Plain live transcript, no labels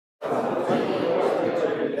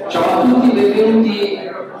a tutti, benvenuti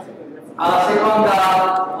alla seconda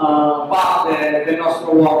parte del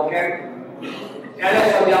nostro walker. E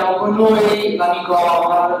adesso abbiamo con noi l'amico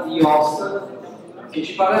Omar di Reiss, che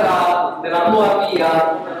ci parlerà della nuova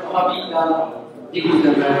vita di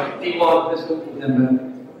Gutenberg, di WordPress con Gutenberg.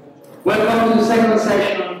 Welcome to the second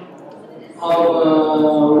session of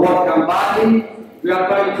WordCamp Bali. We are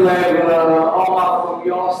going to have Omar from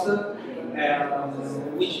Reiss,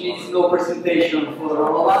 which needs no presentation for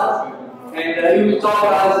all of us, and he will talk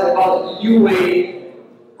us about the new way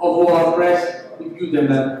of WordPress with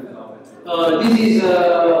Gutenberg. This is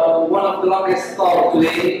one of the longest talks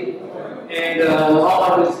today, and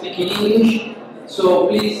Omar will speak in English, so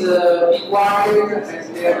please be quiet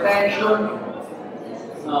and pay attention.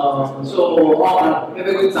 So Omar, have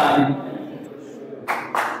a good time.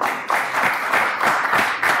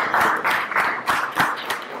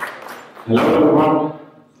 Hello everyone.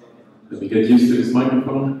 Let me get used to this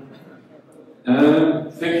microphone.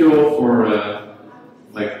 Thank you all for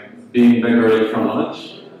being back early from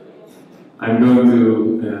lunch. I'm going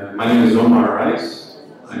to. My name is Omar Reiss.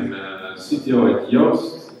 I'm a CTO at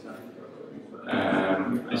Reiss.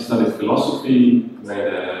 I studied philosophy, made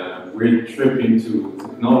a weird trip into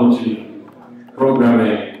technology,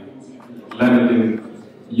 programming, landed in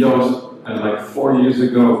Reiss, and like 4 years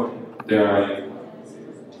ago, there I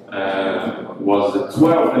was the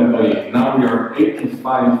 12th employee. Now we are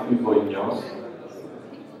 85 people in Reiss,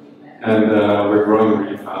 and we're growing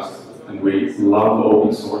really fast. And we love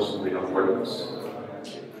open source and we love WordPress.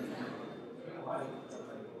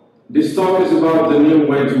 This talk is about the new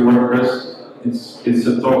way to WordPress. It's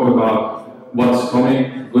a talk about what's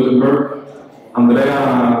coming, Gutenberg.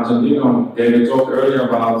 Andrea Giardino gave a talk earlier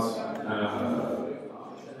about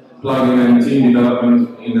plugin and team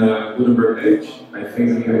development in a Gutenberg age. I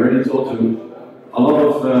think he already told you a lot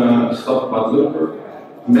of stuff about Gutenberg.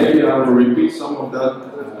 Maybe I will repeat some of that.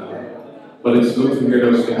 But it's good to hear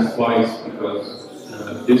those things twice because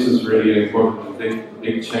this is really an important,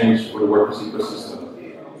 big change for the WordPress ecosystem.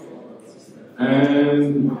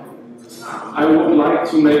 And I would like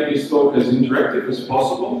to make this talk as interactive as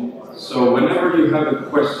possible. So whenever you have a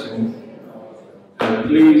question,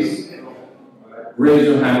 please raise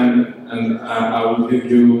your hand and I will give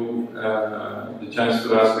you the chance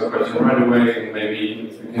to ask the question right away, and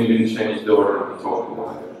maybe we can even change the order of the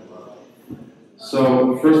talk.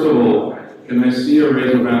 So first of all, can I see a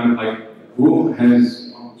raise of hand, like, who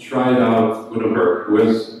has tried out Gutenberg? Who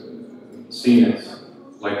has seen it?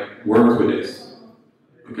 Like, worked with it?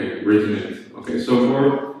 Okay, written it. Okay, so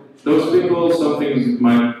for those people, some things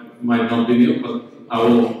might not be new, but I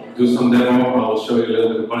will do some demo, I will show you a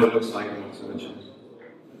little bit what it looks like and what's in the changes.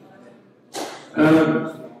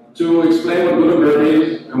 To explain what Gutenberg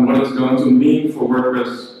is and what it's going to mean for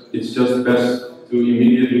WordPress, it's just best to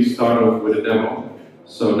immediately start off with a demo.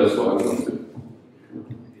 So that's what I'm going to do.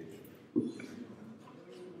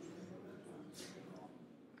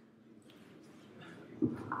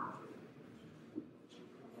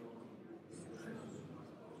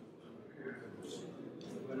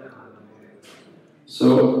 So,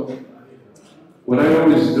 what I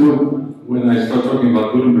always do when I start talking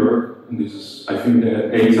about Gutenberg, and this is, I think, the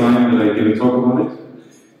 8th time that I give a talk about it,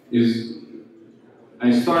 is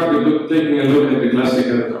I start with taking a look at the classic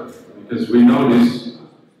editor, because we know this,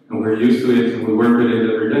 and we're used to it, and we work with it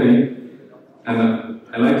every day, and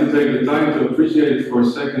I like to take the time to appreciate it for a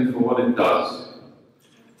second for what it does.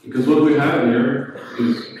 Because what we have here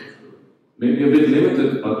is maybe a bit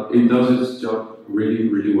limited, but it does its job really,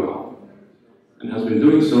 really well. And has been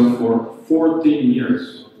doing so for 14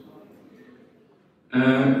 years.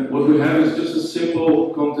 And what we have is just a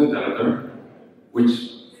simple content editor, which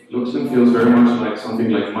looks and feels very much like something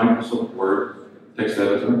like Microsoft Word text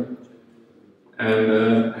editor,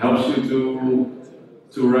 and helps you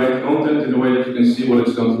to write content in a way that you can see what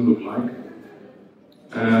it's going to look like.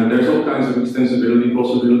 And there's all kinds of extensibility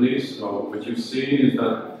possibilities. So what you've seen is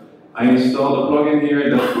that I installed a plugin here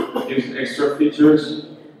that gives extra features.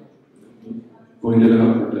 Point it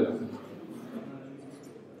out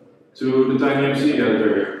to the TinyMC editor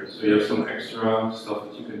here. So you have some extra stuff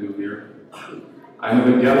that you can do here. I have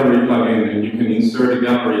a gallery plugin, and you can insert a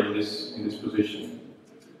gallery in this position.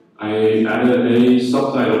 I added a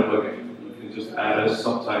subtitle plugin. You can just add a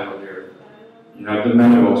subtitle here. You have the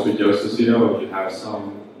menu box with Yoast SEO. You have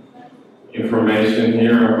some information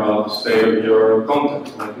here about the state of your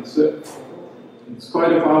content. Like it's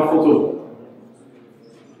quite a powerful tool.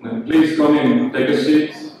 And please come in, take a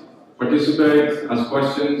seat, participate, ask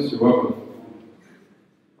questions. You're welcome.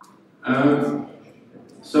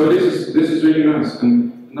 So this is really nice.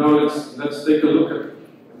 And now let's take a look at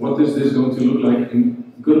what is this going to look like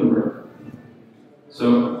in Gutenberg?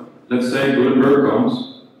 So let's say Gutenberg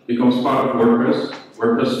becomes part of WordPress.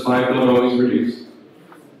 WordPress 5.0 is released,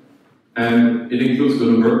 and it includes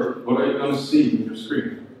Gutenberg. What are you going to see in your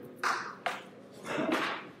screen?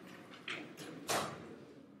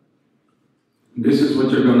 This is what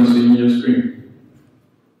you're going to see in your screen.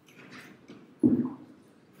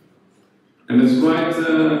 And it's quite,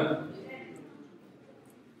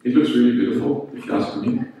 it looks really beautiful, if you ask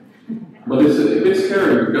me. But it's a bit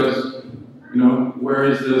scary because, you know, where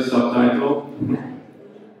is the subtitle?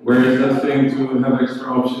 Where is that thing to have extra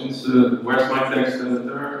options? Where's my text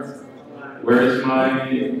editor? Where is my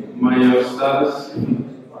status?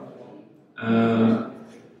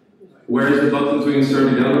 Where is the button to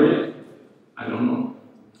insert a gallery? I don't know.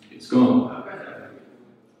 It's gone.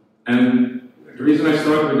 And the reason I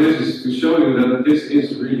start with this is to show you that this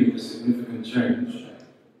is really a significant change.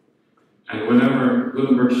 And whenever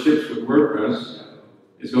Gutenberg ships with WordPress,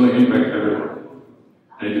 it's going to impact everyone.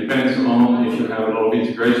 And it depends on if you have a lot of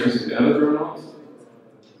integrations in the editor or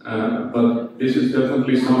not. But this is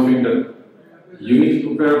definitely something that you need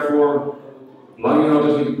to prepare for, plugin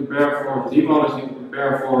owners need to prepare for, theme owners need to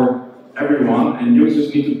prepare for, everyone, and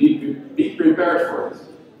users need to be prepared for it.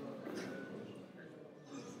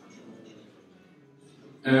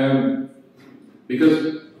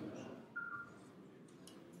 Because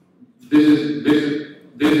this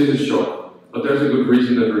is a shock, but there's a good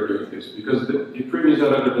reason that we're doing this. Because the previous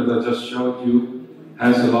editor that I just showed you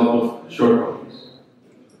has a lot of shortcomings.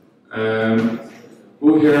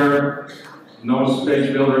 Who here knows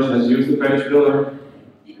page builders, has used the page builder?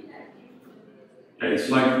 Yeah, it's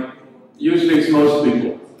like, usually it's most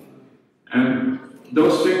people. And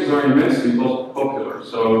those things are immensely popular.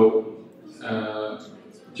 So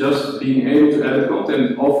just being able to edit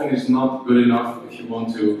content often is not good enough if you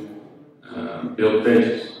want to build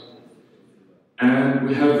pages. And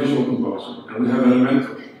we have Visual Composer, and we have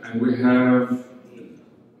Elementor, and we have,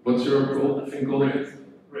 what's your thing called it?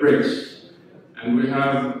 Reiss. And we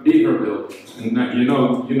have Beaver Build, and you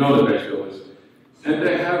know the page builders. And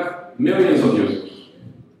they have millions of users.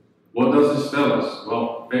 What does this tell us?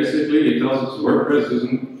 Well, basically it tells us WordPress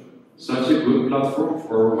isn't such a good platform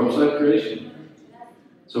for website creation.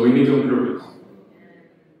 So we need to improve it.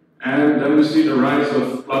 And then we see the rise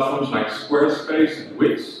of platforms like Squarespace and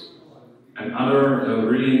Wix and other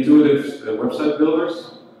really intuitive website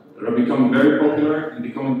builders that are becoming very popular and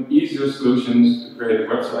becoming easier solutions to create a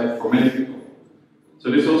website for many people. So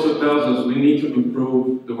this also tells us we need to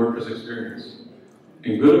improve the WordPress experience.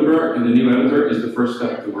 And Gutenberg in the new editor is the first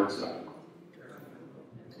step towards that.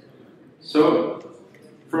 So,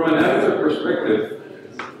 from an editor perspective,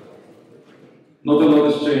 not a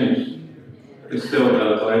lot has changed. It's still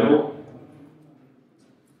a title.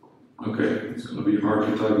 Okay, it's going to be hard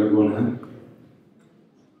to type with one hand.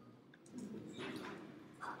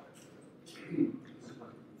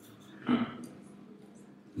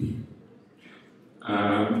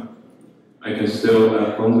 I can still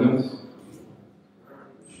add content.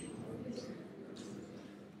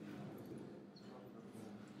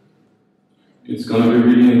 It's going to be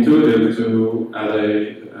really intuitive to add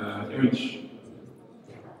a image.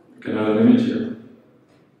 You can add an image here.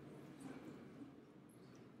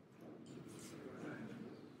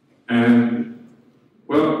 And,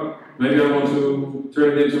 well, maybe I want to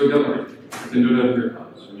turn it into a gallery. I can do that here.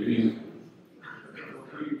 It's really easy.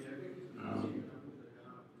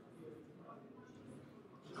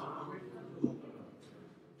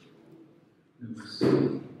 Let's see.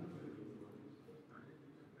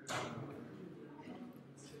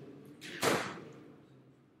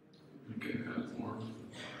 Okay, add more.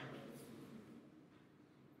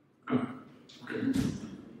 Oh, okay.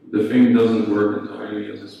 The thing doesn't work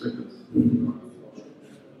entirely as expected.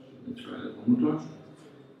 Let's try that one more time.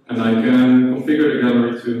 And I can configure the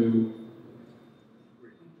gallery to.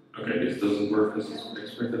 Okay, this doesn't work as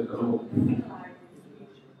expected at all.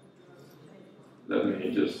 Let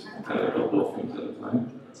me just add a couple of things at a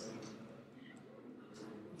time.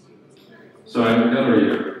 So I have a gallery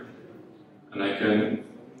here, and I can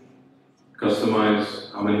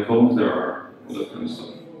customize how many columns there are, all that kind of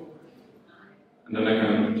stuff. And then I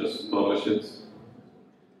can just publish it.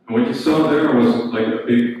 And what you saw there was like a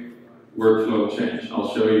big workflow change.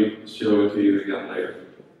 I'll show it to you again later.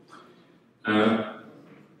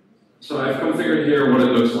 So I've configured here what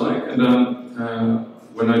it looks like, and then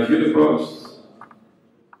when I view the post,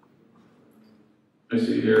 I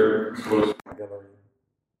see here post gallery.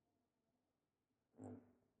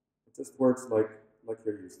 It just works like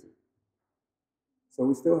you're used to. So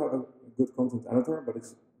we still have a good content editor, but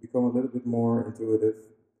it's become a little bit more intuitive.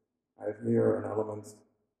 I have here an element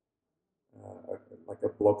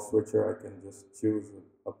like a block switcher, I can just choose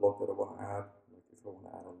a block that I want to add, like if I want to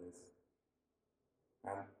add a list,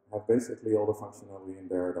 and have basically all the functionality in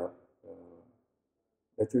there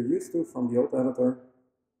that you're used to from the old editor,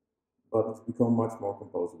 but it's become much more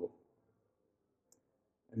composable.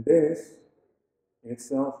 And this in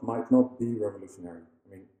itself might not be revolutionary.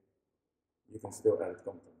 I mean, you can still edit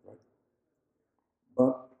content, right?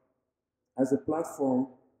 But as a platform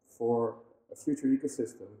for a future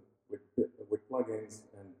ecosystem with plugins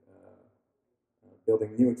and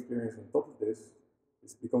building new experience on top of this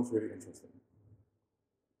becomes really interesting.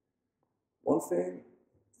 One thing,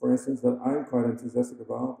 for instance, that I'm quite enthusiastic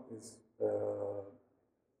about is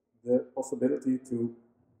the possibility to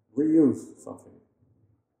reuse something.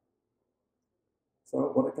 So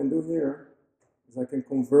what I can do here is I can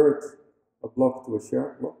convert a block to a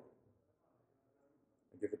shared block.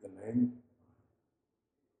 I give it a name,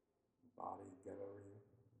 body, gallery.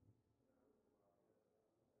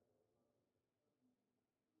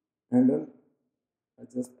 And then I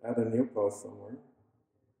just add a new post somewhere.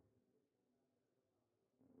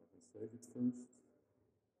 Let me save it first.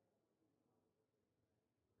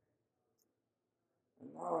 And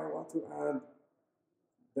now I want to add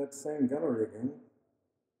that same gallery again.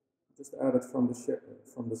 Just add it from the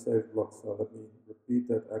saved block. So let me repeat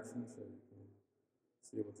that action so you can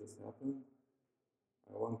see what just happened.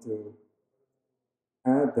 I want to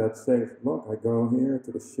add that saved block. I go here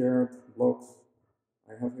to the shared blocks.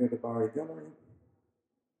 I have here the Barry gallery,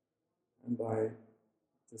 and I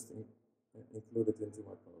just include it into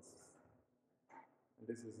my post. And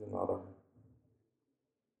this is another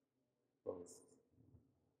post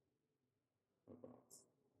about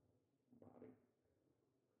Barry.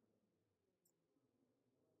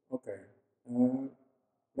 Okay,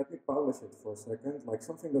 let me publish it for a second. Like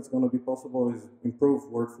something that's going to be possible is improve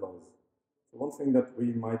workflows. So one thing that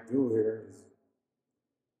we might do here is,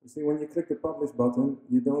 you see, when you click the publish button,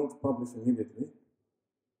 you don't publish immediately.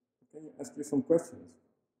 Can you ask you some questions?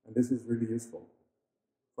 And this is really useful.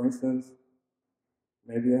 For instance,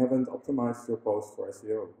 maybe you haven't optimized your post for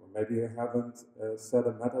SEO, or maybe you haven't set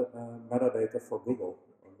a metadata for Google,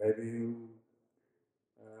 or maybe you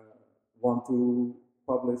want to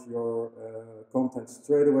publish your content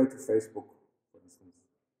straight away to Facebook, for instance.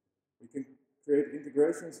 We can create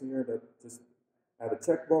integrations here that just add a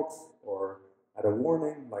checkbox or add a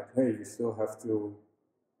warning, like, hey, you still have to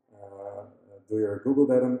do your Google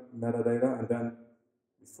data metadata, and then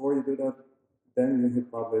before you do that, then you hit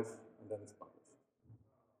publish, and then it's published.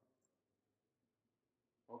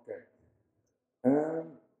 Okay.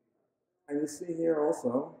 And you see here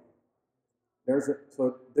also,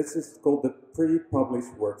 so this is called the pre-publish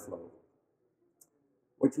workflow.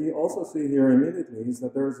 What you also see here immediately is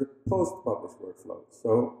that there is a post-publish workflow.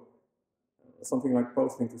 So something like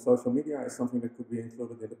posting to social media is something that could be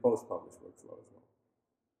included in the post-publish workflow as well.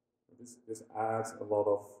 This adds a lot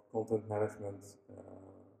of content management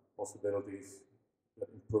possibilities that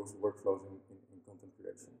improves workflows in content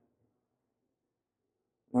creation.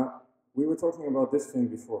 Now, we were talking about this thing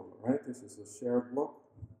before, right? This is a shared block.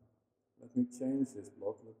 Let me change this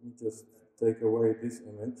block. Let me just take away this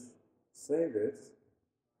image, save it,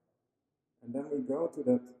 and then we go to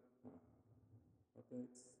that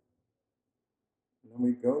updates. And then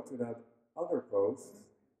we go to that other post.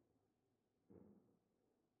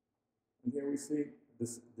 And here we see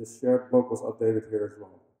this shared block was updated here as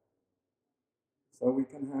well. So we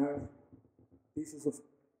can have pieces of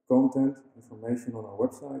content, information on our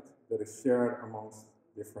website that is shared amongst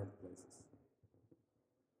different places.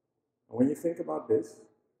 And when you think about this,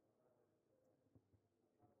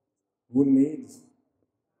 who needs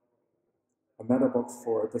a meta box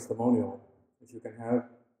for a testimonial if you can have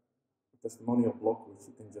a testimonial block which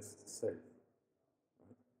you can just save?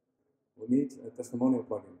 Right? Who needs a testimonial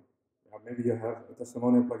plugin? Maybe you have a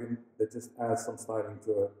testimonial plugin that just adds some styling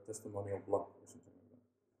to a testimonial block or something like that.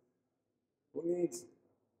 Who needs,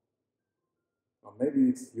 well, maybe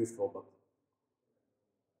it's useful, but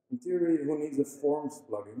in theory, who needs a forms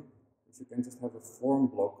plugin, which you can just have a form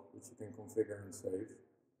block which you can configure and save,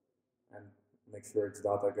 and make sure its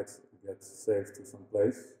data gets saved to some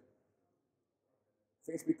place.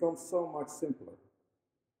 Things become so much simpler.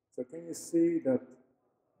 So can you see that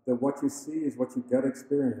what you see is what you get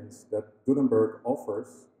experience that Gutenberg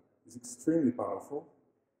offers is extremely powerful.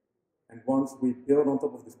 And once we build on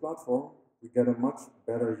top of this platform, we get a much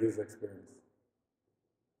better user experience.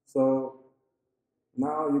 So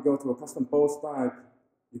now you go to a custom post type,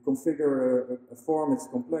 you configure a form, it's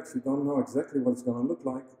complex, you don't know exactly what it's going to look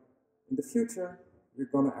like. In the future, you're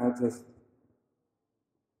going to add just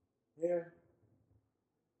here,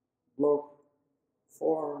 block,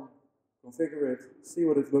 form, configure it, see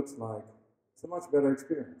what it looks like. It's a much better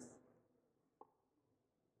experience.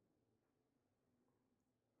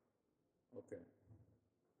 Okay.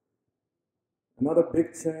 Another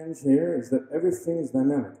big change here is that everything is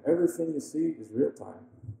dynamic. Everything you see is real time.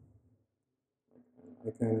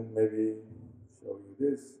 I can maybe show you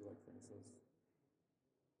this, like for instance.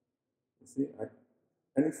 You see,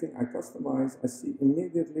 anything I customize, I see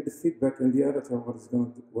immediately the feedback in the editor what it's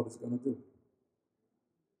going to do.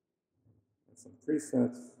 And some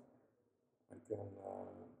presets. I can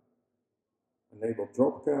enable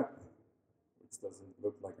drop cap, which doesn't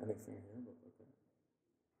look like anything here, but okay.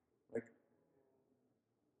 Like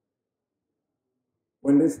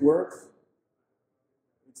when this works,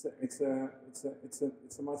 it's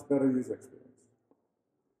a much better user experience.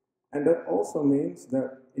 And that also means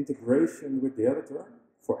that integration with the editor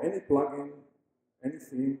for any plugin, any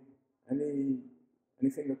theme,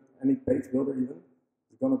 any page builder even,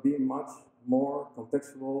 is going to be much more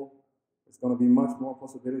contextual. There's going to be much more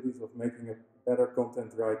possibilities of making a better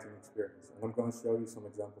content writing experience. And I'm going to show you some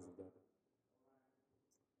examples of that.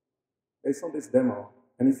 Based on this demo,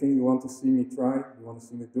 anything you want to see me try, you want to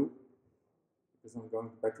see me do? Because I'm going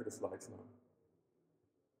back to the slides now.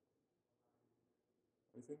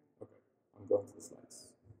 Anything? Okay, I'm going to the slides.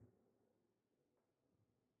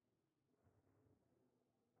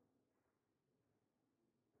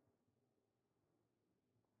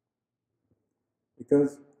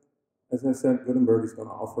 Because, as I said, Gutenberg is going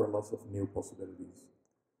to offer lots of new possibilities.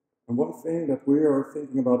 And one thing that we are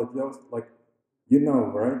thinking about at Yoast, like, you know,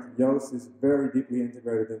 right? Yoast is very deeply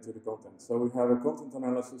integrated into the content. So we have a content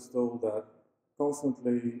analysis tool that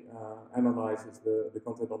constantly analyzes the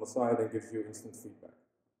content on the site and gives you instant feedback.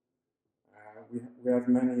 We have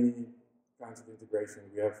many kinds of integration.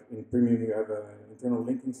 We have in Premium, you have internal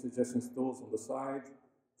linking suggestions tools on the side,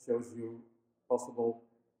 shows you possible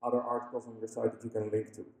other articles on your site that you can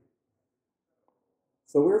link to.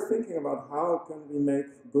 So we're thinking about how can we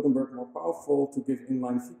make Gutenberg more powerful to give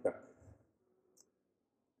inline feedback.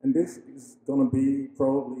 And this is going to be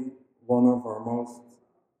probably one of our most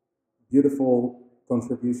beautiful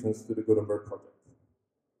contributions to the Gutenberg project.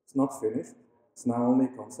 It's not finished. It's now only a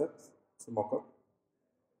concept. It's a mock-up.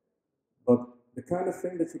 But the kind of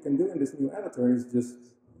thing that you can do in this new editor is just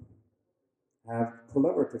have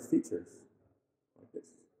collaborative features like this.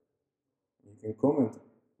 You can comment.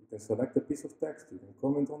 You can select a piece of text. You can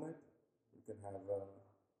comment on it. You can have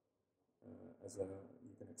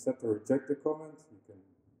you can accept or reject the comment. You can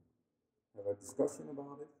have a discussion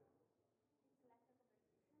about it.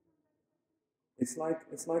 It's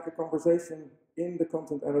like a conversation in the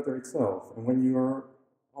content editor itself. And when you are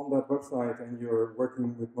on that website and you're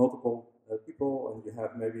working with multiple people and you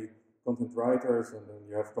have maybe content writers and then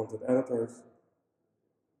you have content editors,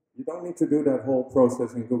 you don't need to do that whole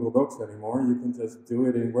process in Google Docs anymore. You can just do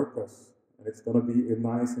it in WordPress. And it's going to be a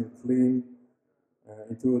nice and clean,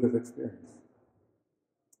 intuitive experience.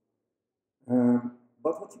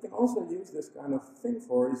 But what you can also use this kind of thing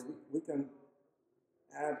for is we can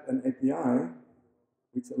add an API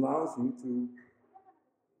which allows you to,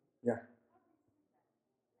 yeah.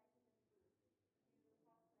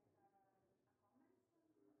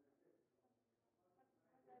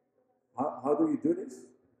 How do you do this?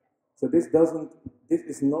 So this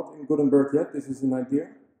is not in Gutenberg yet, this is an idea.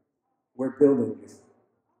 We're building this.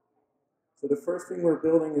 So the first thing we're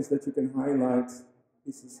building is that you can highlight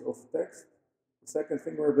pieces of text. The second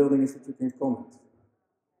thing we're building is that you can comment.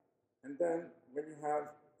 And then when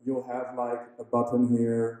you'll have like a button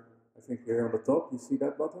here, I think here on the top, you see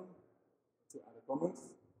that button to add a comment.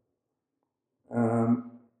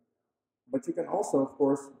 But you can also, of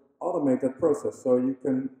course, automate that process. So you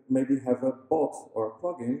can maybe have a bot or a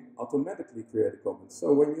plugin automatically create a comment.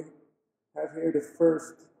 So when you have here the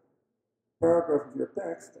first paragraph of your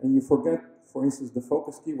text and you forget, for instance, the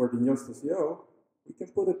focus keyword in Yoast SEO, you can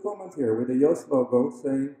put a comment here with a Yoast logo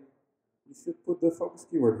saying you should put the focus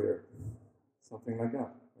keyword here. Something like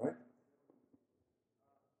that, right?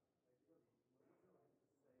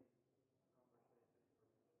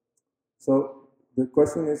 So the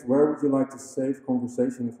question is, where would you like to save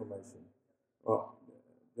conversation information? Well,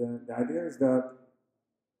 the idea is that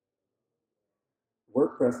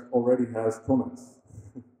WordPress already has comments.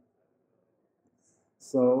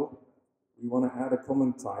 So we want to add a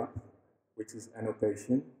comment type, which is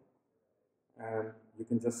annotation, and you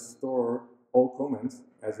can just store all comments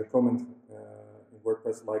as a comment in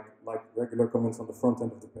WordPress, like regular comments on the front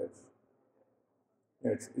end of the page.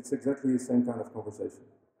 Yeah, it's exactly the same kind of conversation.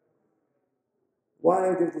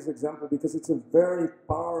 Why I give this example? Because it's a very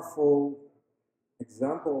powerful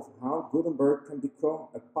example of how Gutenberg can become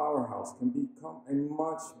a powerhouse, can become a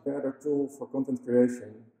much better tool for content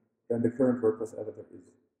creation than the current WordPress editor is.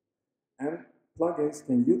 And plugins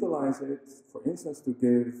can utilize it, for instance, to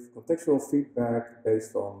give contextual feedback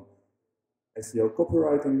based on SEO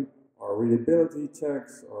copywriting or readability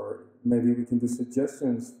checks, or maybe we can do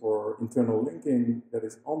suggestions for internal linking that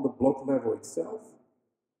is on the blog level itself.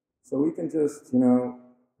 So we can just,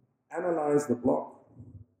 analyze the blog,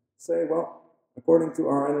 say, well, according to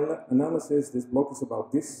our analysis, this blog is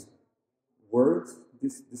about this word,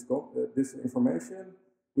 this information.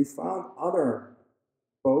 We found other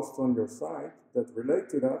posts on your site that relate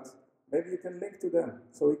to that. Maybe you can link to them.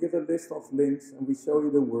 So we give a list of links and we show you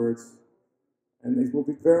the words. And it will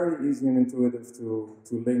be very easy and intuitive to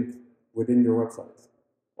link within your website.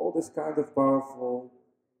 All this kind of powerful,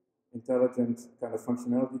 intelligent kind of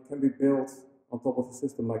functionality can be built on top of a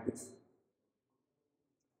system like this.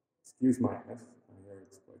 Excuse my S, I hear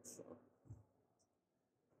it's quite sharp.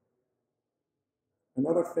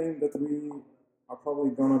 Another thing that we are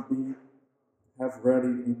probably gonna have ready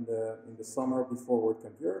in the summer before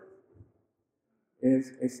WordCamp Europe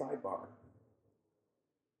is a sidebar.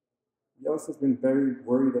 Joost has been very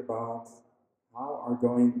worried about how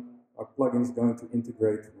our plugins going to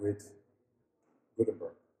integrate with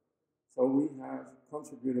Gutenberg. So we have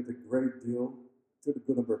contributed a great deal to the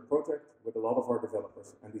Gutenberg project with a lot of our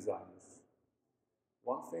developers and designers.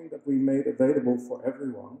 One thing that we made available for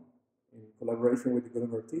everyone in collaboration with the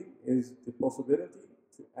Gutenberg team is the possibility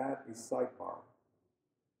to add a sidebar.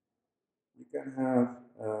 You can have,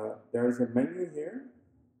 there is a menu here.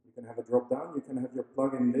 You can have a drop down. You can have your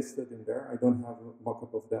plugin listed in there. I don't have a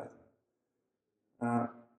mock-up of that.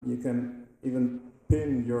 You can even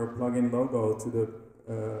pin your plugin logo to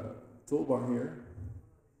the toolbar here.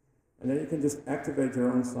 And then you can just activate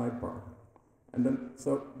your own sidebar. And then,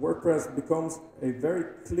 so WordPress becomes a very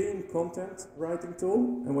clean content writing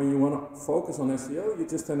tool. And when you want to focus on SEO, you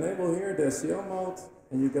just enable here the SEO mode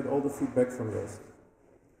and you get all the feedback from Joost.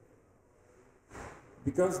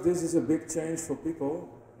 Because this is a big change for people,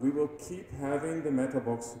 we will keep having the meta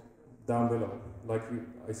box down below. Like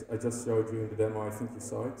I just showed you in the demo, I think you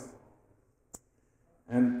saw it.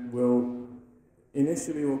 And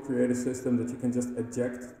initially we'll create a system that you can just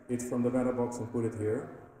eject it from the meta box and put it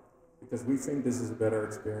here. Because we think this is a better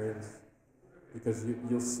experience. Because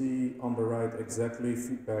you'll see on the right exactly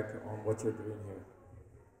feedback on what you're doing here.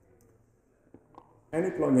 Any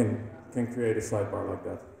plugin can create a sidebar like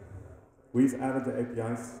that. We've added the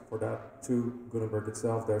APIs for that to Gutenberg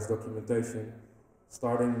itself. There's documentation.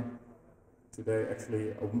 Starting today,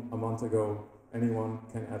 actually a month ago, anyone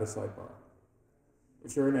can add a sidebar.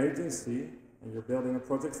 If you're an agency and you're building a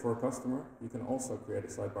project for a customer, you can also create a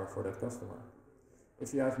sidebar for that customer.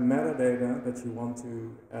 If you have metadata that you want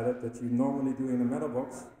to edit that you normally do in a meta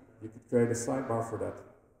box, you could create a sidebar for that.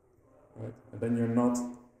 Right? And then you're not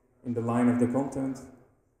in the line of the content,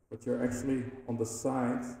 but you're actually on the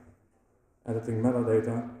side editing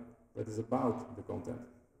metadata that is about the content.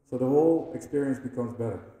 So the whole experience becomes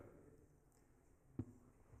better.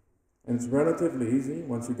 And it's relatively easy,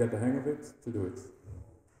 once you get the hang of it, to do it.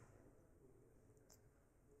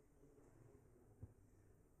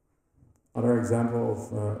 Other example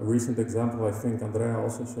of, a recent example, I think Andrea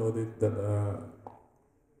also showed it, that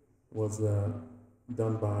was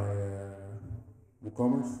done by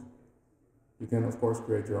WooCommerce. You can, of course,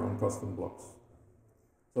 create your own custom blocks.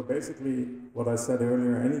 So basically, what I said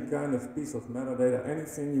earlier, any kind of piece of metadata,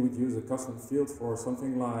 anything you would use a custom field for,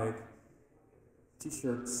 something like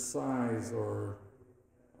t-shirt size or,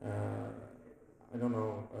 I don't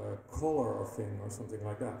know, color or thing or something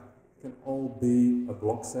like that, can all be a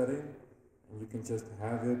block setting, and you can just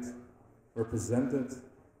have it represented.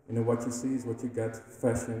 What you see is what you get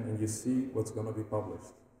fashion, and you see what's going to be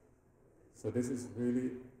published. So this is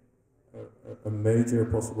really a major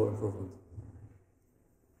possible improvement.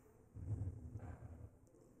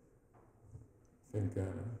 I think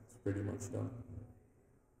it's pretty much done.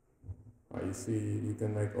 You see, you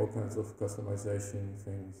can make all kinds of customization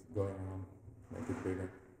things going on, make it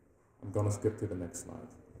bigger. I'm gonna skip to the next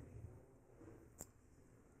slide.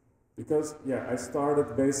 Because, yeah, I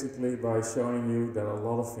started basically by showing you that a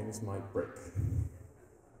lot of things might break.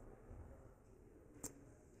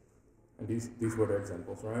 And these were the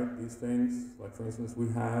examples, right? These things, like for instance, we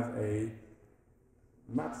have a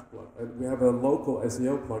Maps plugin. We have a local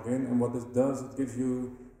SEO plugin, and what this does, it gives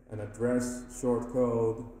you an address, short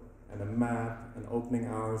code, and a map, and opening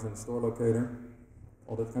hours, and store locator,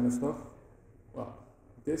 all that kind of stuff. Well,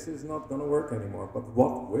 this is not going to work anymore, but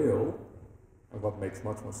what will, and what makes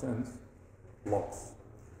much more sense, blocks.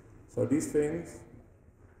 So these things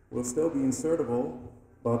will still be insertable,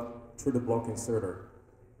 but through the block inserter.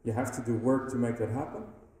 You have to do work to make that happen,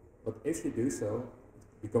 but if you do so,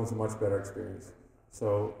 it becomes a much better experience.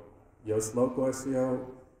 So Yoast Local SEO,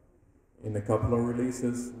 in a couple of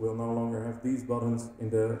releases, will no longer have these buttons in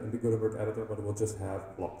the Gutenberg editor, but it will just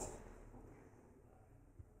have blocks.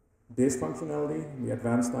 This functionality, the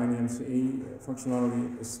advanced TinyMCE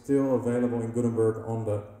functionality, is still available in Gutenberg on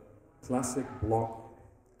the classic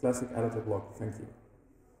editor block. Thank you.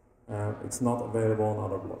 It's not available on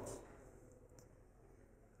other blocks.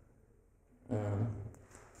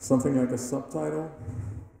 Something like a subtitle,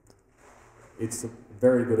 it's a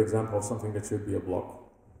very good example of something that should be a block.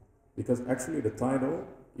 Because actually the title,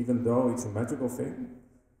 even though it's a magical thing,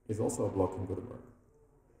 is also a block in Gutenberg.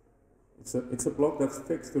 It's a block that's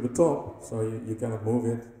fixed to the top, so you cannot move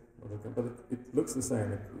it, but it looks the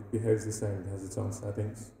same, it behaves the same, it has its own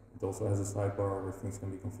settings. It also has a sidebar where things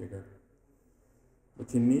can be configured.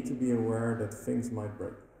 But you need to be aware that things might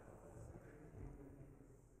break.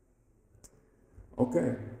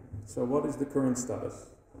 Okay, so what is the current status?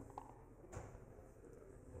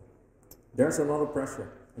 There's a lot of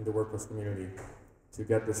pressure in the WordPress community to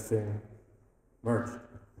get this thing merged.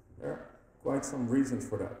 There are quite some reasons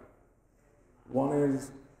for that. One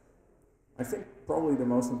is, I think probably the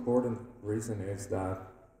most important reason is that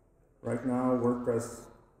right now WordPress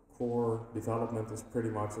core development is pretty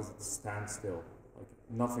much at a standstill. Like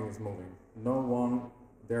nothing is moving. No one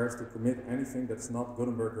dares to commit anything that's not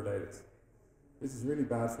Gutenberg related. This is really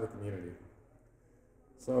bad for the community.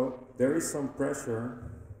 So there is some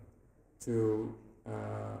pressure to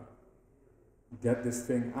get this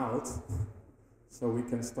thing out so we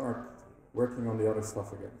can start working on the other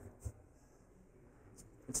stuff again.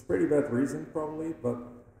 It's a pretty bad reason probably, but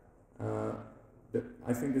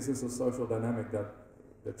I think this is a social dynamic that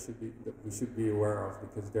we should be aware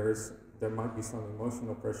of, because there might be some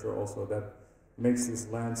emotional pressure also that makes this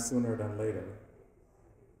land sooner than later.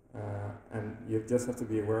 And you just have to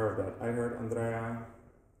be aware of that. I heard Andrea,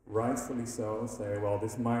 rightfully so, say, well,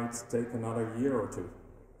 this might take another year or two,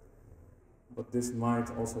 but this might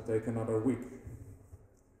also take another week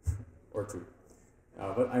or two.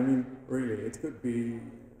 But I mean, really, it could be,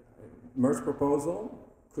 merge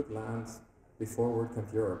proposal could land before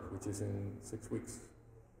WordCamp Europe, which is in 6 weeks.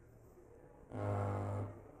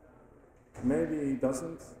 Maybe it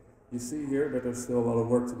doesn't. You see here that there's still a lot of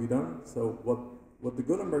work to be done. So what the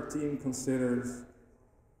Gutenberg team considers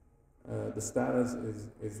the status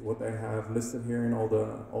is what they have listed here in all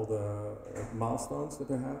the milestones that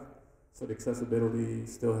they have. So the accessibility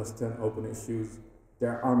still has 10 open issues.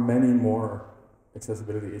 There are many more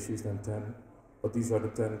accessibility issues than 10, but these are the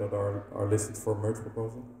 10 that are listed for merge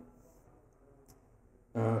proposal.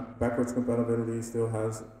 Backwards compatibility still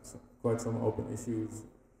has quite some open issues.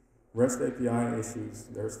 REST API issues,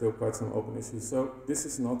 there are still quite some open issues. So this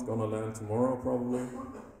is not going to land tomorrow probably,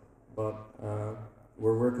 but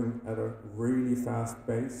we're working at a really fast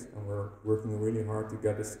pace, and we're working really hard to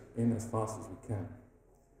get this in as fast as we can.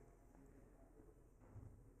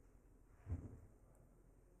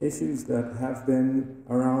 Issues that have been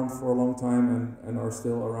around for a long time and are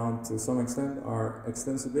still around to some extent are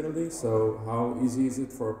extensibility. So how easy is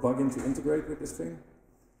it for a plugin to integrate with this thing?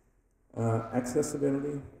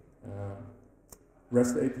 Accessibility,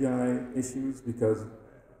 REST API issues, because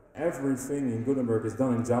everything in Gutenberg is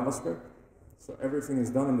done in JavaScript. So everything is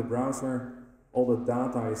done in the browser. All the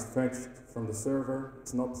data is fetched from the server.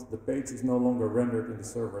 The page is no longer rendered in the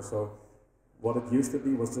server. So what it used to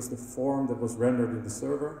be was just a form that was rendered in the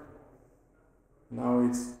server. Now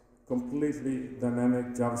it's completely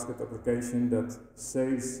dynamic JavaScript application that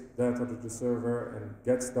saves data to the server and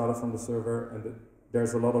gets data from the server, and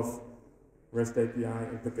there's a lot of REST API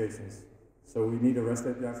implications. So we need a REST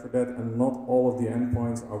API for that, and not all of the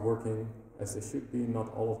endpoints are working as they should be.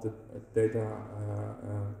 Not all of the data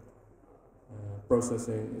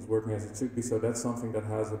processing is working as it should be. So that's something that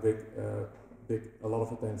has a lot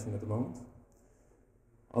of attention at the moment.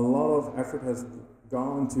 A lot of effort has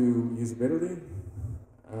gone into usability,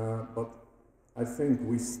 but I think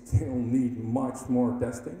we still need much more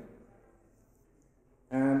testing.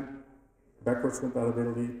 And backwards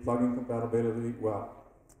compatibility, plugin compatibility, well,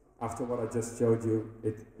 after what I just showed you,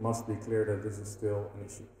 it must be clear that this is still an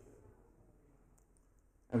issue.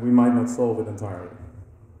 And we might not solve it entirely.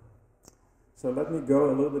 So let me go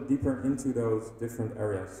a little bit deeper into those different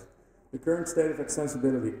areas. The current state of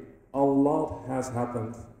accessibility. A lot has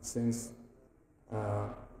happened since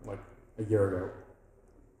like a year ago.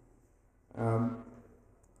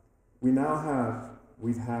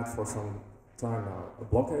 We've had for some time now a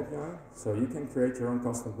block API, so you can create your own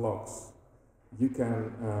custom blocks. You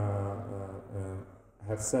can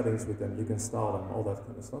have settings with them, you can style them, all that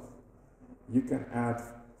kind of stuff. You can add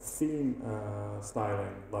theme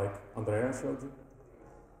styling, like Andrea showed you.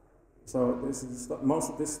 So this is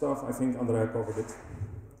most of this stuff, I think Andrea covered it.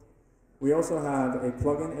 We also have a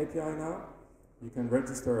plugin API now. You can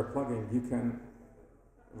register a plugin. You can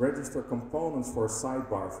register components for a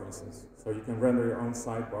sidebar, for instance. So you can render your own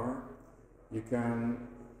sidebar. You can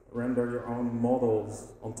render your own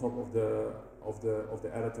models on top of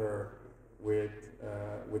the editor with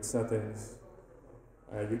settings.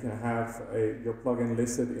 You can have your plugin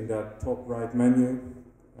listed in that top right menu.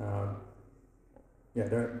 Yeah,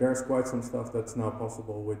 there's quite some stuff that's now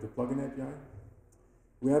possible with the plugin API.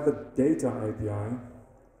 We have a data API.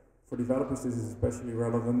 For developers, this is especially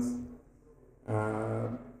relevant.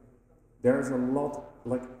 There's a lot,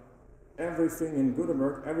 like everything in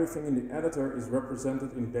Gutenberg, everything in the editor is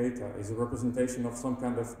represented in data, is a representation of some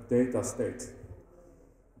kind of data state.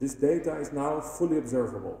 This data is now fully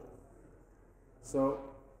observable. So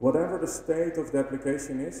whatever the state of the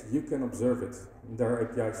application is, you can observe it. There are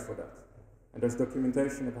APIs for that. And there's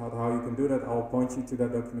documentation about how you can do that. I'll point you to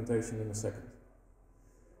that documentation in a second.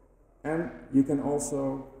 And you can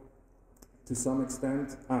also, to some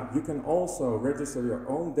extent, you can also register your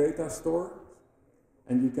own data store,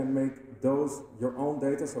 and you can make those your own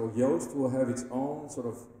data. So Yoast will have its own sort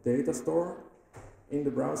of data store in the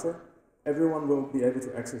browser. Everyone will be able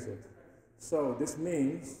to access it. So this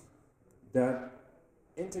means that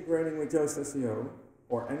integrating with Yoast SEO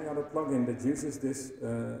or any other plugin that uses this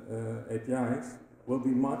APIs will be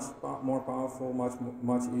much more powerful,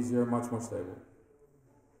 much easier, much more stable.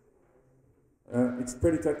 It's a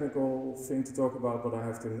pretty technical thing to talk about, but I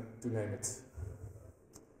have to name it.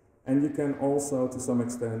 And you can also, to some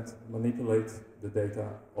extent, manipulate the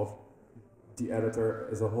data of the editor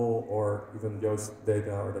as a whole, or even Yoast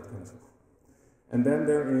data or that kind of stuff. And then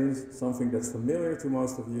there is something that's familiar to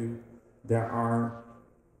most of you. There are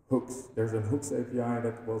hooks. There's a hooks API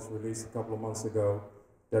that was released a couple of months ago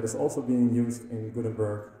that is also being used in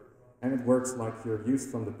Gutenberg, and it works like you're used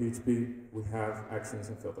from the PHP. We have actions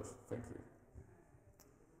and filters. Thank you.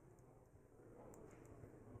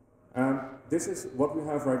 This is what we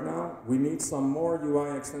have right now. We need some more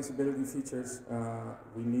UI extensibility features.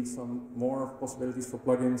 We need some more possibilities for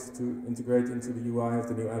plugins to integrate into the UI of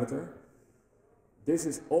the new editor. This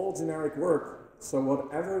is all generic work, so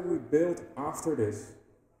whatever we build after this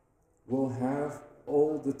will have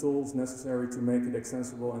all the tools necessary to make it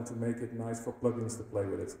extensible and to make it nice for plugins to play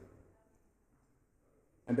with it.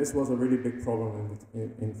 And this was a really big problem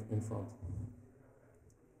in front.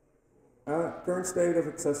 Current state of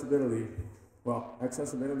accessibility. Well,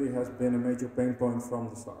 accessibility has been a major pain point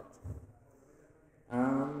from the start.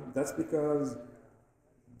 That's because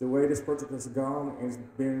the way this project has gone has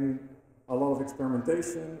been a lot of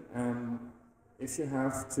experimentation, and if you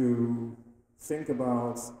have to think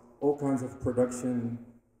about all kinds of production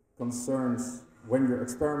concerns when you're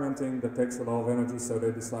experimenting, that takes a lot of energy, so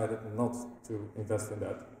they decided not to invest in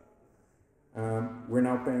that. We're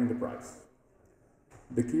now paying the price.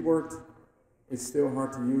 The keyboard is still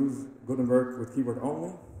hard to use. Gutenberg with keyboard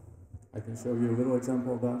only. I can show you a little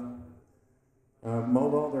example of that.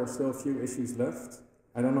 Mobile, there are still a few issues left.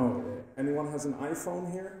 I don't know, anyone has an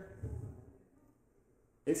iPhone here?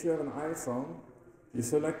 If you have an iPhone, you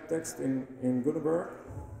select text in Gutenberg,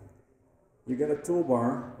 you get a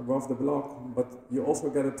toolbar above the block, but you also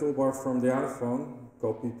get a toolbar from the iPhone,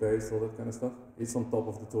 copy, paste, all that kind of stuff. It's on top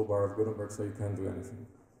of the toolbar of Gutenberg, so you can't do anything.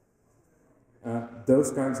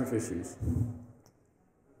 Those kinds of issues.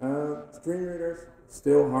 Screen readers,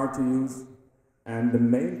 still hard to use, and the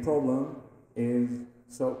main problem is,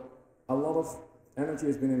 so a lot of energy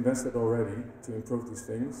has been invested already to improve these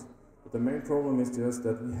things, but the main problem is just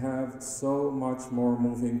that we have so much more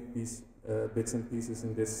moving bits and pieces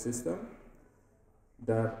in this system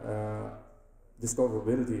that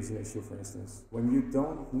discoverability is an issue, for instance. When you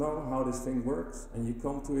don't know how this thing works and you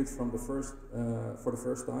come to it from for the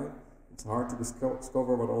first time, it's hard to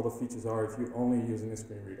discover what all the features are if you're only using a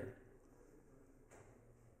screen reader.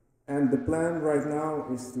 And the plan right now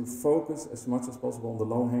is to focus as much as possible on the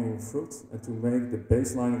low-hanging fruit and to make the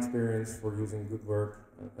baseline experience for using Gutenberg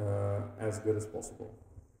as good as possible.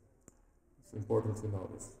 It's important to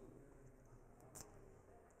notice.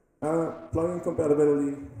 Plugin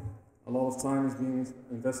compatibility. A lot of time is being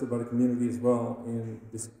invested by the community as well in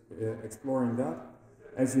this, exploring that.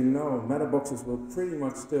 As you know, meta boxes will pretty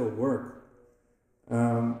much still work.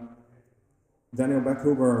 Daniel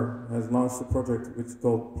Beckhuber has launched a project which is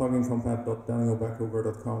called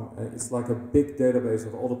plugincompat.danielbeckhuber.com, and it's like a big database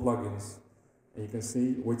of all the plugins, and you can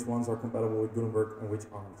see which ones are compatible with Gutenberg and which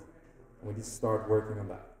aren't. And we need to start working on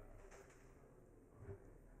that.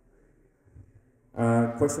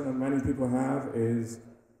 Question that many people have is,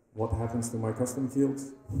 what happens to my custom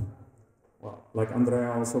fields? Well, like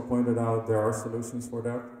Andrea also pointed out, there are solutions for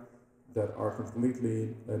that that are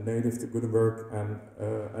completely native to Gutenberg, and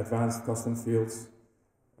advanced custom fields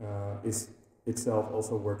is itself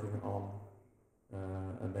also working on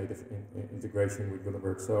a native integration with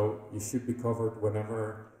Gutenberg. So you should be covered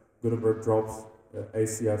whenever Gutenberg drops,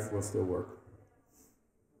 ACF will still work.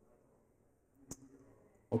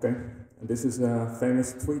 Okay, and this is a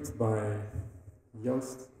famous tweet by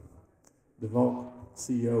Joost de Valk,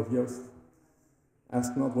 CEO of Joost.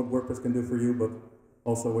 Ask not what WordPress can do for you, but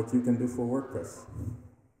also what you can do for WordPress.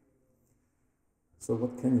 So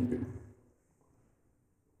what can you do?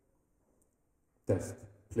 Test,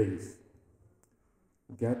 please.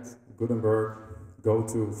 Get Gutenberg, go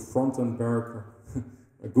to Frontenberg,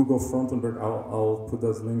 Google Frontenberg, I'll put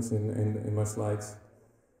those links in my slides.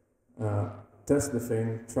 Test the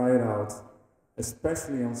thing, try it out,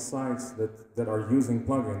 especially on sites that are using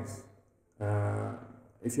plugins.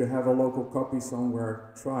 If you have a local copy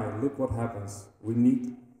somewhere, try, look what happens. We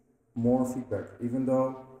need more feedback. Even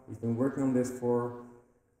though we've been working on this for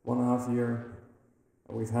 1.5 years,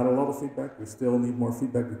 we've had a lot of feedback, we still need more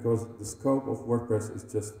feedback because the scope of WordPress is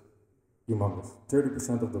just humongous.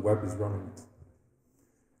 30% of the web is running it.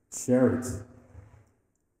 Share it.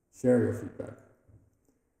 Share your feedback.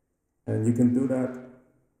 And you can do that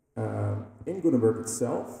in Gutenberg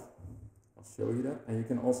itself. I'll show you that. And you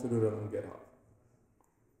can also do that on GitHub.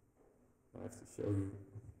 I have to show you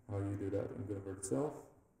how you do that in Gutenberg itself.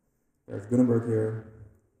 There's Gutenberg here,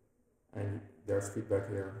 and there's feedback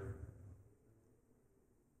here.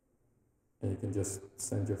 And you can just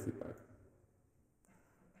send your feedback.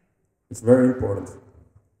 It's very important.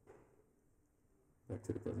 Back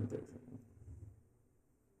to the presentation.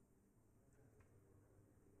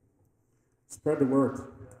 Spread the word.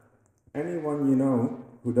 Anyone you know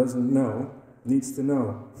who doesn't know needs to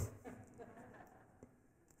know.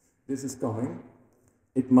 This is coming.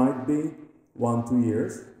 It might be 1-2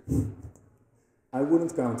 years. I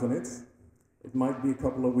wouldn't count on it. It might be a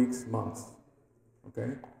couple of weeks, months.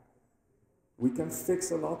 Okay? We can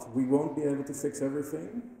fix a lot. We won't be able to fix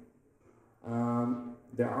everything.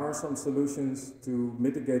 There are some solutions to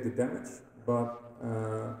mitigate the damage, but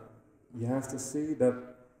you have to see that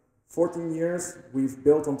 14 years we've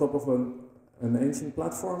built on top of an ancient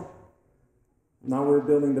platform. Now we're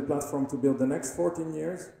building the platform to build the next 14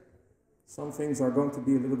 years. Some things are going to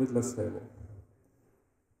be a little bit less stable.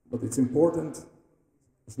 But it's important,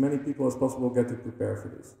 as many people as possible get to prepare for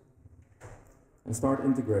this. And start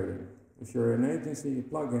integrating. If you're an agency, a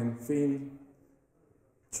plugin, theme,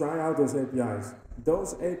 try out those APIs.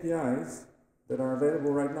 Those APIs that are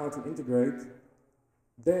available right now to integrate,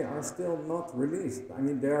 they are still not released. I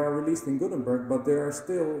mean, they are released in Gutenberg, but they are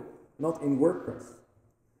still not in WordPress.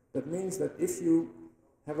 That means that if you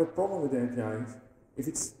have a problem with the APIs, if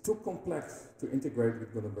it's too complex to integrate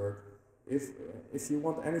with Gutenberg, if you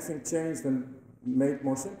want anything changed and made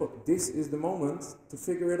more simple, this is the moment to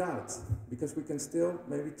figure it out, because we can still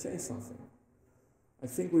maybe change something. I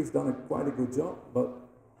think we've done quite a good job, but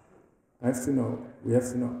I have to know, we have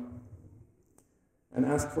to know. And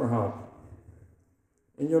ask for help.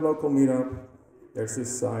 In your local meetup, there's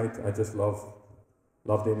this site, I just love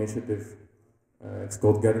the initiative. It's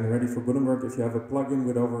called Getting Ready for Gutenberg. If you have a plugin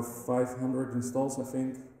with over 500 installs, I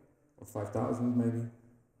think, or 5,000 maybe,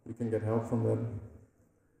 you can get help from them.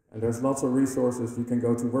 And there's lots of resources. You can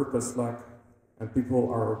go to WordPress Slack, and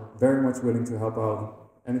people are very much willing to help out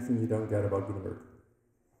anything you don't get about Gutenberg.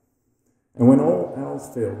 And when all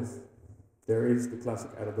else fails, there is the classic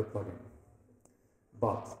editor plugin.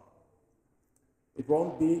 But it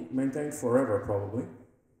won't be maintained forever, probably.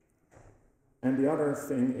 And the other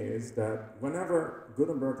thing is that whenever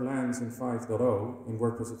Gutenberg lands in 5.0 in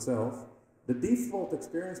WordPress itself, the default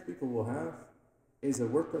experience people will have is a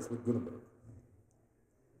WordPress with Gutenberg.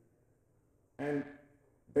 And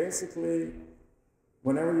basically,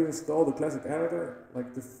 whenever you install the classic editor,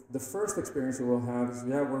 like the first experience you will have is,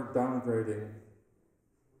 yeah, we're downgrading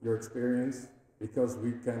your experience because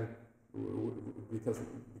we can,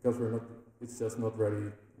 because we're not, it's just not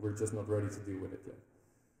ready, we're just not ready to deal with it yet.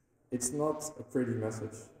 It's not a pretty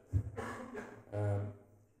message.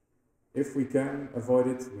 If we can avoid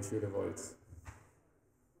it, we should avoid it.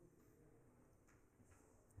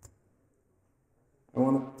 I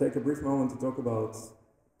want to take a brief moment to talk about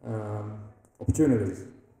opportunities,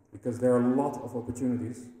 because there are a lot of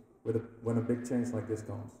opportunities when a big change like this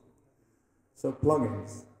comes. So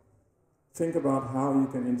plugins. Think about how you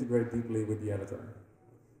can integrate deeply with the editor.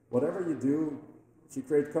 Whatever you do, if you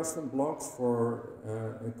create custom blocks for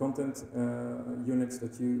content units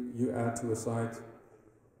that you add to a site,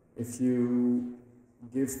 if you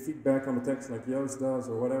give feedback on the text like Yoast does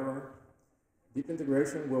or whatever, deep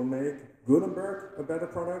integration will make Gutenberg a better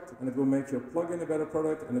product, and it will make your plugin a better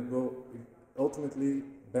product, and it will ultimately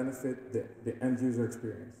benefit the end user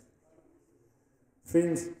experience.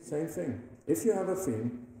 Themes, same thing. If you have a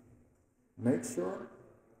theme, make sure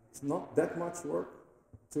it's not that much work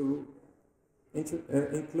to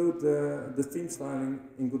include the theme styling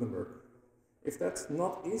in Gutenberg. If that's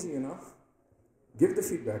not easy enough, give the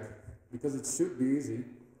feedback, because it should be easy.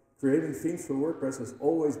 Creating themes for WordPress has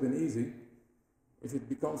always been easy. If it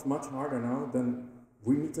becomes much harder now, then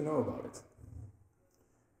we need to know about it.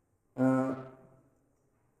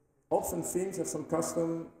 Often themes have some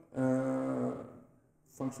custom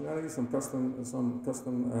functionality, some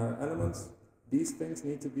custom elements. These things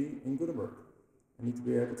need to be in Gutenberg. I need to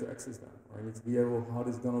be able to access them, or I need to be able how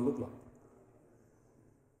this is going to look like.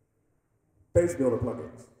 Page builder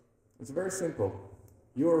plugins. It's very simple.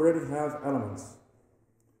 You already have elements.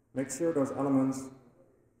 Make sure those elements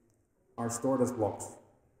are stored as blocks,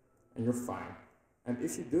 and you're fine. And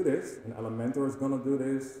if you do this, and Elementor is going to do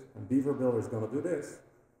this, and Beaver Builder is going to do this,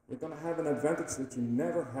 you're going to have an advantage that you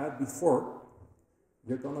never had before.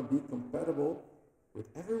 You're going to be compatible with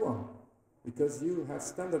everyone, because you have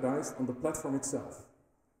standardized on the platform itself,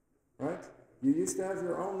 right? You used to have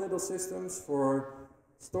your own little systems for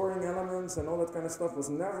storing elements, and all that kind of stuff was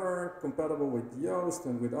never compatible with Yoast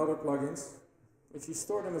and with other plugins. If you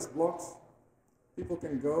store them as blocks, people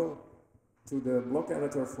can go to the block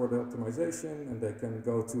editor for the optimization, and they can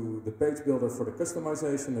go to the page builder for the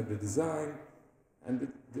customization and the design,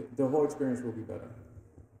 and the whole experience will be better.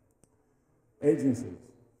 Agencies.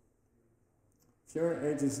 If you're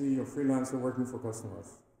an agency or freelancer working for customers,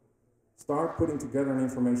 start putting together an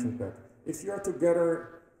information pack. If you're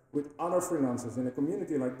together with other freelancers in a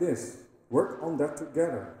community like this, work on that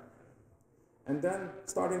together. And then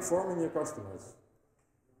start informing your customers.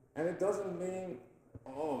 And it doesn't mean,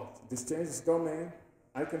 oh, this change is coming,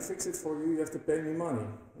 I can fix it for you, you have to pay me money.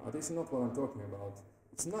 No, this is not what I'm talking about.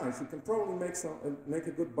 It's nice, you can probably make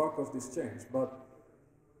a good buck of this change, but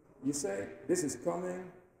you say, this is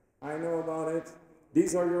coming, I know about it,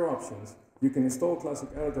 these are your options. You can install Classic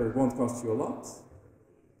Editor, it won't cost you a lot.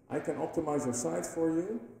 I can optimize your site for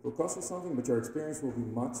you, it will cost you something, but your experience will be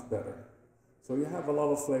much better. So you have a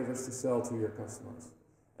lot of flavors to sell to your customers.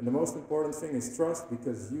 And the most important thing is trust,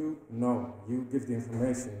 because you know, you give the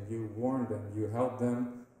information, you warn them, you help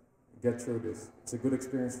them get through this. It's a good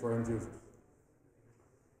experience for end users.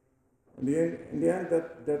 In the end,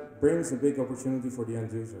 that brings a big opportunity for the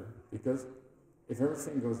end user, because if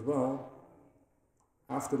everything goes well,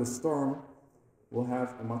 after the storm, we'll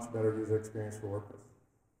have a much better user experience for WordPress.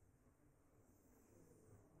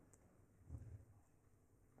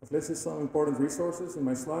 I've listed some important resources in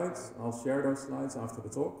my slides. I'll share those slides after the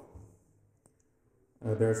talk.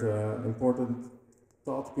 There's an important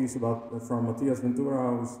thought piece from Matthias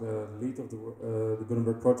Ventura, who's the lead of the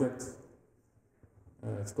Gutenberg project.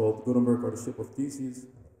 It's called Gutenberg or the Ship of Theses.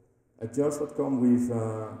 At Yoast.com,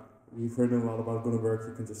 we've written a lot about Gutenberg.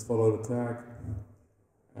 You can just follow the tag.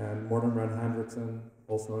 And Morten Rand Hendriksen,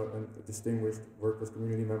 also a distinguished WordPress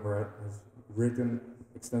community member, has written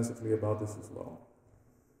extensively about this as well.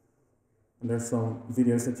 And there's some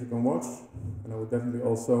videos that you can watch, and I would definitely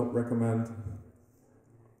also recommend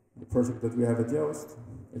the project that we have at Yoast.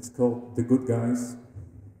 It's called The Good Guys,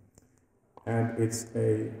 and it's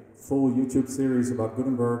a full YouTube series about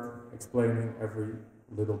Gutenberg, explaining every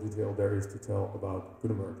little detail there is to tell about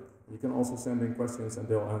Gutenberg. You can also send in questions and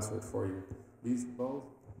they'll answer it for you. These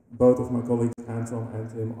both of my colleagues, Anton and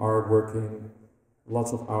Tim, are working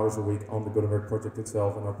lots of hours a week on the Gutenberg project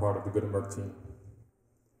itself and are part of the Gutenberg team.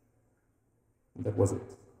 And that was it.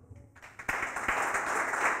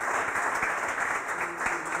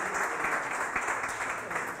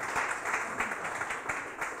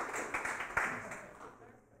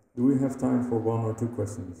 Do we have time for one or two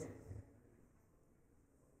questions?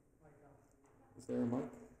 Is there a mic?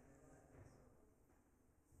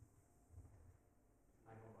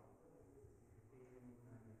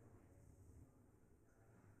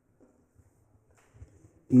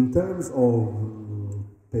 In terms of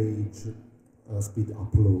page speed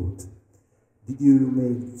upload, did you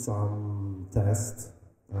make some tests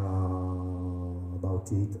about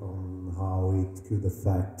it, on how it could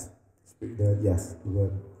affect Speed.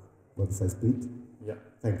 the website speed? Yeah.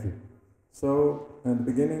 Thank you. So, at the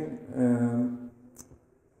beginning,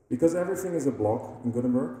 because everything is a block in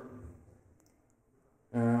Gutenberg,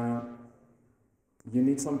 you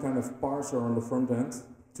need some kind of parser on the front end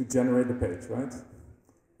to generate the page, right?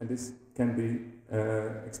 And this can be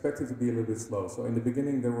expected to be a little bit slow. So in the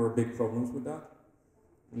beginning there were big problems with that.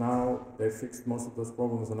 Now they fixed most of those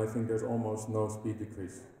problems, and I think there's almost no speed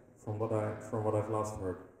decrease from what I've last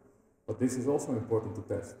heard. But this is also important to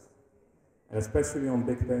test, and especially on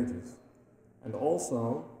big pages. And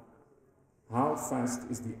also, how fast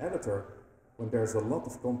is the editor when there's a lot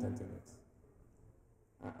of content in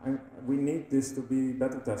it? We need this to be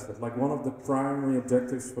better tested. Like, one of the primary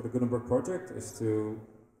objectives for the Gutenberg project is to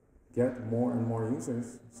get more and more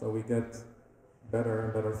users, so we get better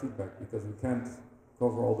and better feedback, because we can't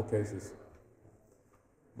cover all the cases.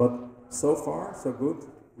 But so far, so good.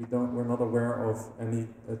 We're not aware of any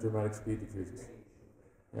dramatic speed decreases.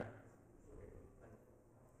 Yeah.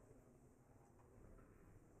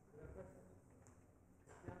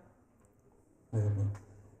 Hi, Omar.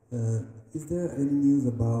 Is there any news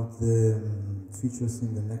about the features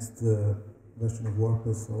in the next version of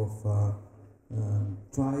WordPress of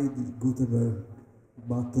try the Gutenberg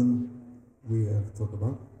button we have talked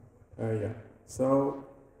about? Yeah. So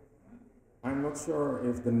I'm not sure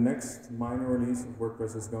if the next minor release of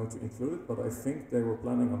WordPress is going to include it, but I think they were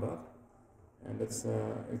planning on that. And it's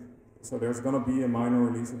so there's going to be a minor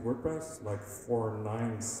release of WordPress, like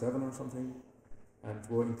 4.9.7 or something, and it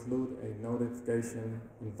will include a notification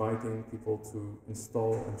inviting people to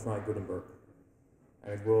install and try Gutenberg.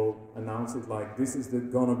 And it will announce it like, this is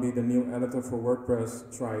going to be the new editor for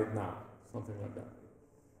WordPress, try it now, something like that.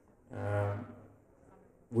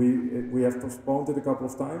 We have postponed it a couple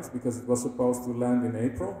of times because it was supposed to land in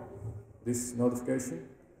April, this notification.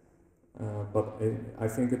 But I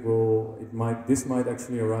think this might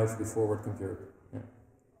actually arrive before WordComputer. Yeah.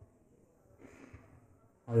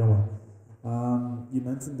 Hi, Omar. You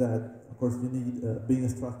mentioned that, of course, you need, being a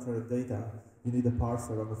structured data, you need a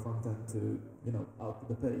parser on the front end to, output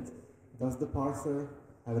the page. Does the parser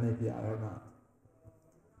have an API or not?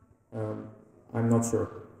 I'm not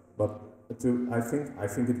sure, but I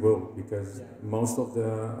think it will, because most of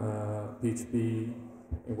the PHP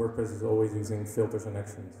in WordPress is always using filters and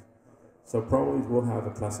actions. So probably it will have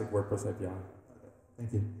a classic WordPress API.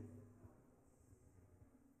 Thank you.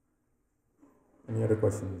 Any other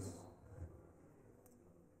questions?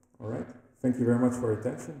 All right. Thank you very much for your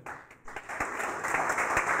attention.